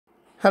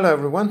Hello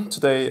everyone,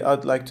 today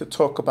I'd like to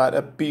talk about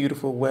a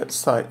beautiful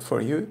website for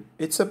you.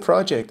 It's a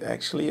project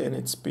actually, and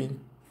it's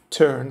been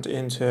turned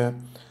into,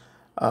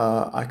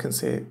 I can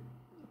say,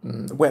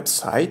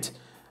 website.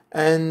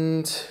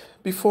 And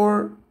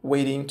before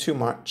waiting too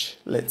much,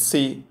 let's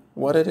see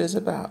what it is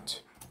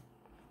about.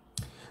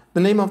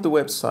 The name of the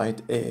website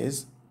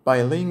is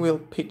Bilingual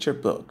Picture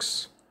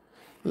Books.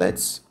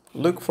 Let's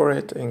look for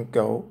it and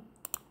go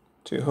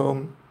to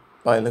Home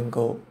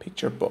Bilingual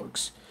Picture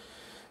Books.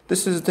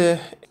 This is the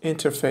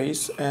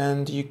interface,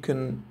 and you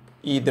can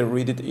either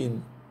read it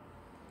in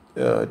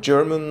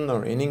German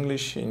or in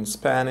English, in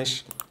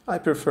Spanish. I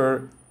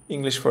prefer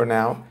English for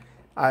now.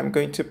 I'm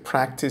going to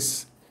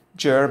practice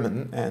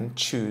German and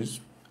choose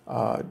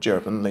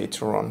German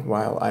later on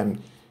while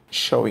I'm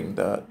showing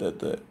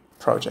the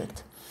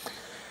project.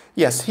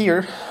 Yes,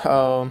 here,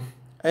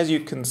 as you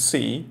can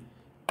see,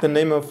 the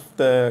name of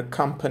the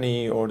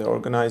company or the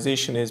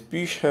organization is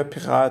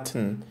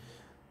Bücherpiraten,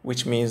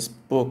 which means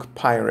book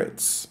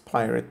pirates,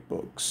 pirate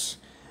books,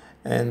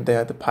 and they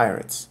are the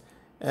pirates.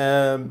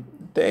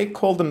 They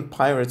call them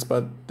pirates,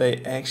 but they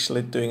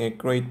actually doing a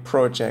great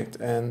project,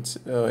 and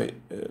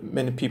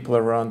many people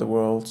around the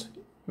world,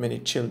 many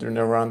children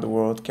around the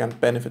world can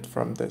benefit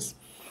from this.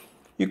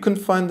 You can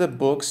find the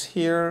books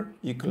here,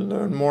 you can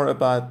learn more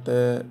about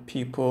the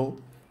people,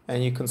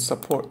 and you can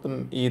support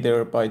them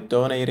either by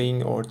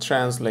donating or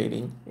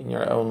translating in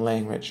your own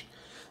language.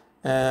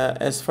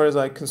 As far as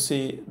I can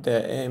see,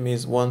 the aim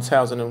is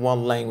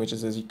 1001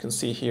 languages, as you can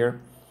see here.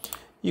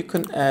 You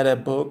can add a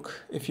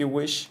book if you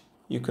wish.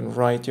 You can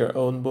write your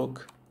own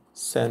book,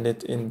 send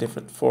it in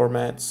different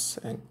formats,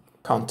 and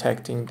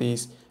contacting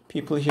these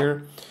people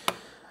here.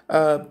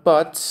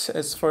 But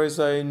as far as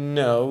I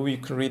know, you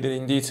can read it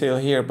in detail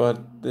here,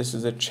 but this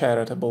is a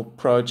charitable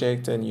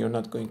project and you're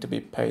not going to be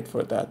paid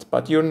for that.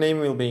 But your name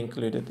will be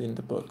included in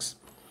the books.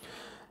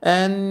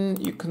 And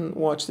you can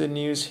watch the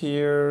news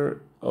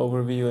here,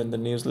 overview and the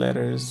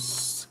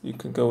newsletters. You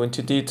can go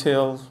into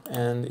detail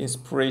and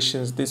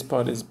inspirations. This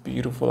part is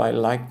beautiful. I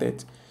liked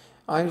it.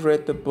 I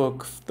read the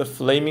book The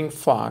Flaming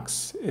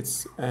Fox.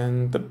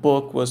 And the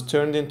book was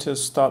turned into a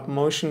stop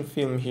motion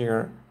film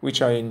here,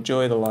 which I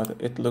enjoyed a lot.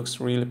 It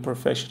looks really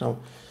professional.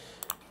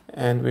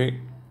 And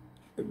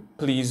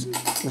please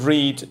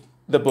read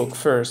the book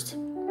first.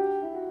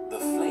 The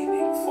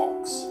Flaming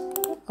Fox.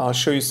 I'll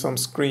show you some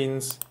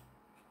screens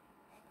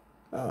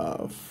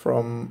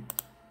from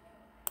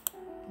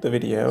the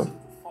video. The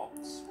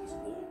fox was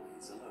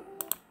always alone,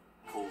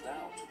 called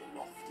out to the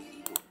lofty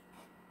eagle.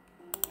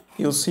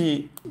 You'll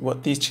see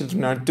what these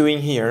children are doing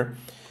here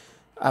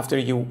after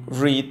you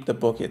read the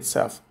book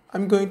itself.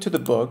 I'm going to the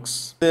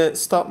books. The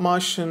stop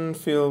motion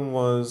film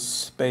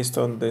was based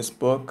on this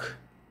book.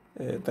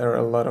 There are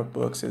a lot of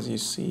books, as you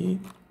see.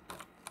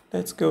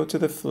 Let's go to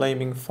the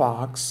Flaming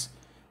Fox.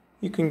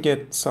 You can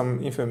get some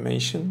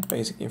information,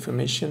 basic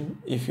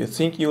information. If you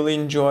think you'll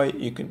enjoy,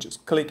 you can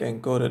just click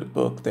and go to the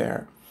book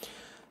there.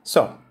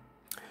 So,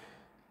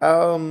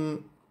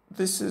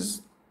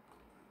 these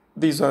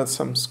are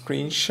some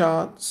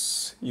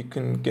screenshots. You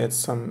can get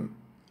some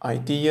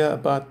idea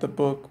about the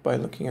book by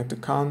looking at the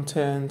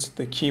content.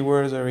 The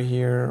keywords are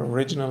here,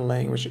 original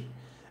language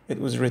it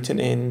was written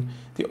in,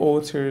 the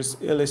authors,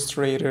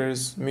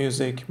 illustrators,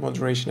 music,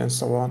 moderation, and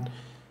so on.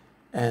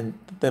 And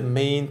the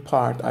main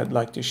part I'd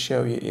like to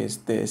show you is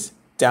this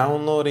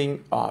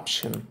downloading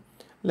option.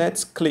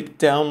 Let's click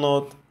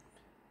download.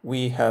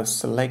 We have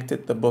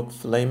selected the book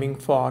Flaming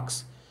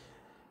Fox.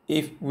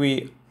 If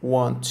we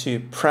want to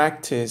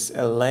practice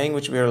a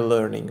language we are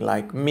learning,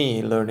 like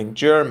me learning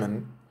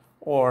German,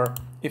 or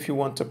if you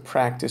want to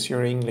practice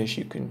your English,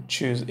 you can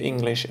choose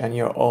English and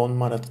your own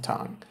mother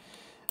tongue.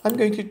 I'm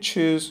going to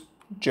choose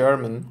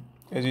German.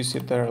 As you see,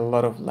 there are a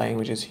lot of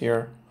languages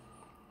here.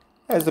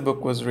 As the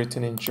book was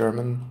written in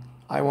German,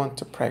 I want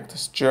to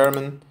practice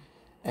German,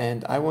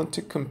 and I want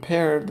to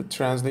compare the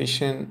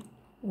translation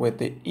with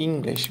the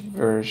English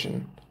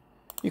version.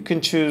 You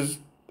can choose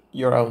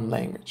your own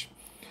language.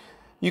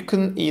 You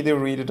can either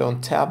read it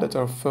on tablet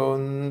or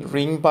phone.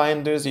 Ring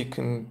binders, you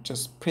can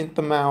just print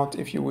them out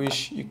if you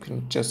wish. You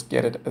can just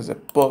get it as a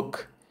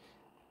book,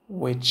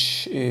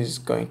 which is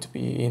going to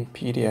be in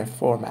PDF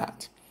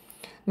format.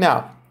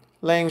 Now,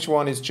 language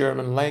 1 is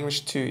German,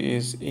 language 2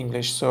 is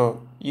English,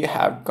 so you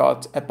have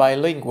got a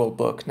bilingual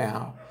book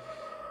now.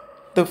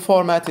 The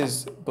format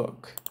is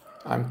book.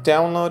 I'm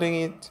downloading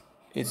it,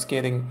 it's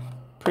getting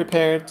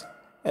prepared.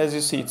 As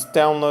you see, it's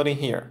downloading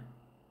here.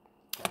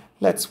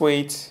 Let's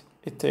wait,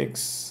 it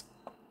takes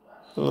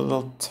a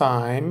little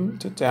time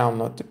to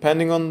download,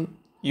 depending on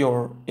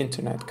your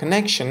internet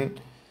connection.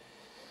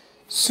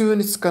 Soon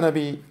it's gonna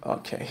be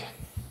okay.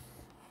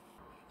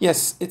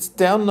 Yes, it's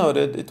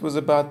downloaded. It was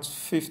about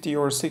 50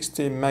 or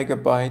 60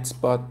 megabytes,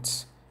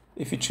 but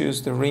if you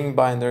choose the ring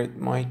binder, it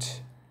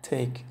might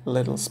take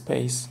little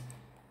space.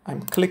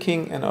 I'm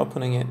clicking and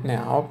opening it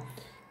now,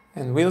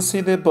 and we'll see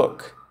the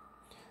book.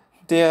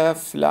 Der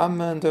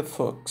flammende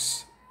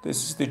Fuchs.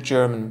 This is the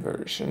German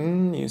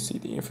version. You see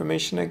the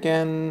information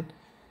again,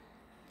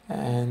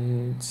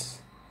 and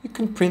you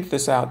can print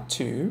this out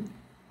too.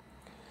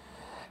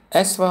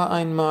 Es war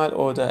einmal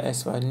oder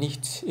es war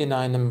nicht in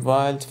einem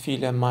Wald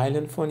viele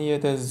Meilen von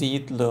jeder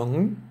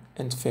Siedlung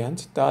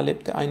entfernt. Da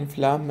lebte ein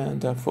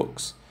flammender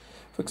Fuchs.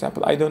 For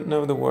example, I don't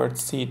know the word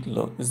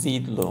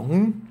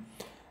Siedlung.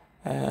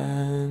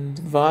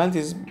 And Wald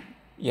is,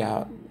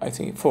 yeah, I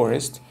think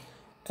forest.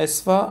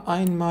 Es war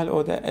einmal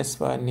oder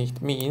es war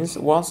nicht means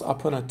once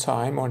upon a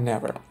time or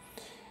never.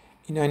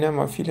 In einem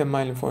war viele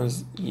Meilen von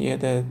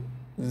jeder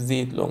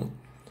Siedlung.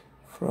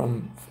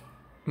 From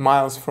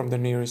miles from the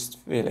nearest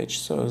village.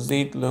 So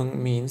Siedlung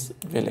means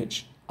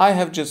village. I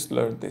have just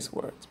learned this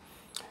word.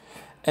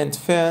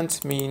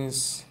 Entfernt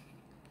means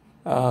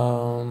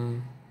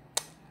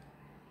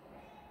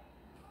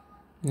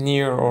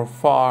near or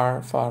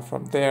far, far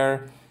from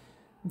there.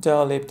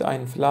 Da lebt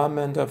ein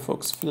flammender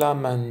Fuchs.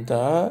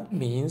 Flammender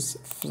means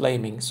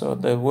flaming. So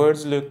the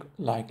words look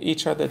like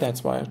each other.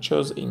 That's why I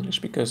chose English,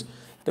 because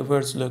the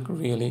words look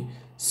really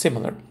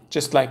similar.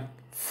 Just like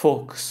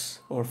Fuchs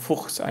or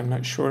Fuchs, I'm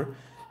not sure,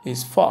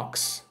 is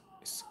fox.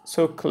 It's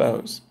so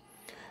close.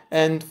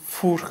 And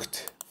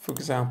Furcht, for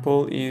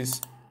example,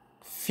 is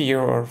fear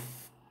or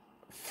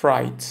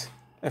fright,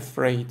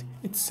 afraid.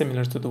 It's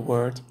similar to the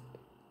word.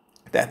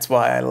 That's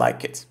why I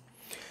like it.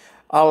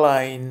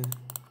 Allein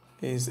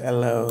is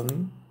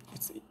alone.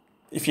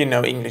 If you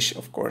know English,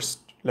 of course,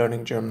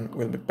 learning German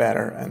will be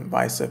better, and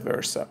vice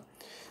versa.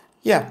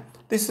 Yeah,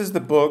 this is the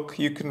book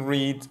you can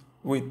read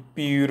with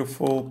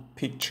beautiful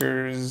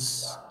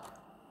pictures,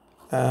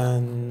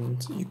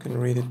 and you can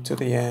read it to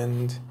the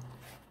end.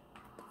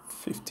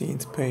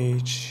 15th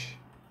page.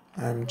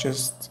 I'm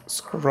just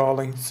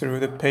scrolling through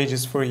the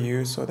pages for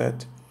you so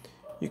that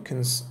you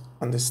can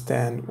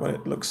understand what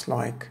it looks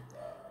like.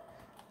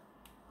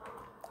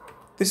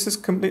 This is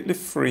completely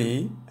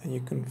free, and you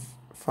can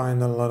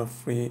find a lot of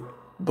free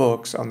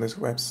books on this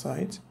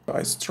website.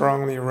 I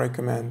strongly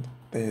recommend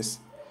this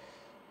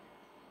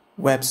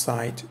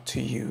website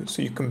to you,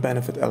 so you can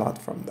benefit a lot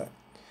from that.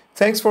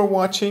 Thanks for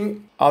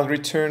watching. I'll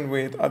return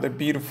with other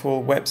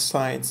beautiful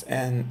websites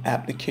and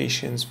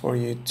applications for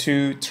you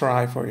to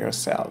try for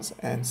yourselves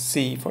and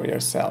see for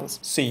yourselves.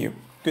 See you.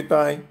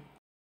 Goodbye.